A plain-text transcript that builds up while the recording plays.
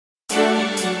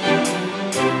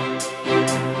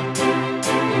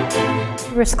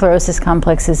Tuberous sclerosis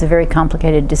complex is a very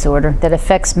complicated disorder that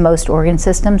affects most organ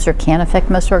systems, or can affect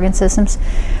most organ systems.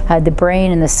 The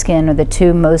brain and the skin are the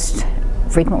two most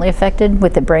frequently affected,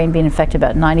 with the brain being affected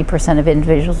about 90% of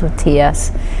individuals with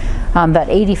TS. About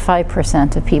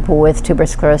 85% of people with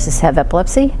tuberous sclerosis have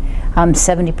epilepsy,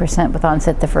 70% with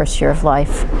onset the first year of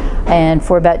life. And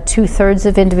for about 2/3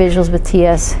 of individuals with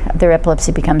TS, their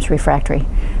epilepsy becomes refractory.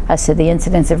 So the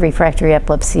incidence of refractory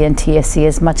epilepsy in TSC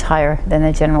is much higher than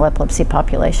the general epilepsy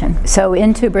population. So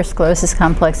in tuberous sclerosis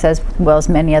complex, as well as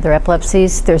many other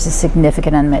epilepsies, there's a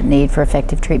significant unmet need for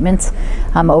effective treatments.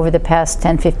 Over the past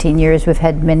 10-15 years, we've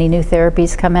had many new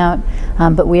therapies come out,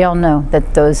 but we all know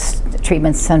that those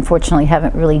treatments unfortunately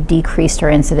haven't really decreased our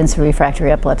incidence of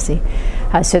refractory epilepsy.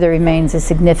 So there remains a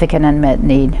significant unmet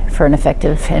need for an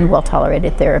effective and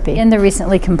well-tolerated therapy. In the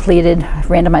recently completed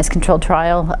randomized controlled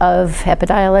trial of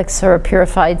Epidiolex, or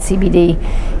purified CBD,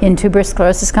 in tuberous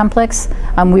sclerosis complex,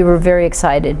 we were very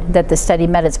excited that the study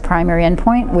met its primary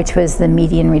endpoint, which was the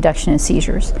median reduction in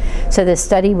seizures. So the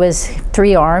study was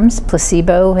 3 arms,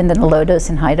 placebo, and then a low dose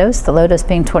and high dose. The low dose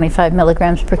being 25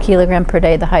 milligrams per kilogram per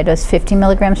day, the high dose 50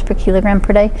 milligrams per kilogram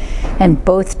per day, and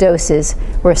both doses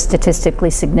were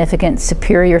statistically significant,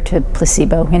 superior to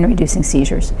placebo in reducing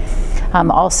seizures.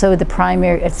 Also, the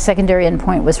secondary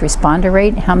endpoint was responder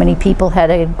rate. How many people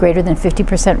had a greater than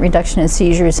 50% reduction in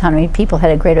seizures? How many people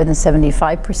had a greater than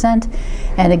 75%?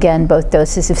 And again, both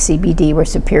doses of CBD were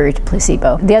superior to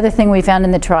placebo. The other thing we found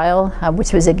in the trial,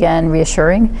 which was again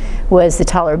reassuring, was the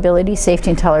tolerability,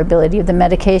 safety and tolerability of the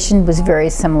medication was very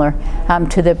similar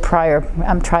to the prior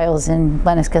trials in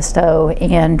Lennox-Gastaut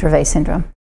and Dravet syndrome.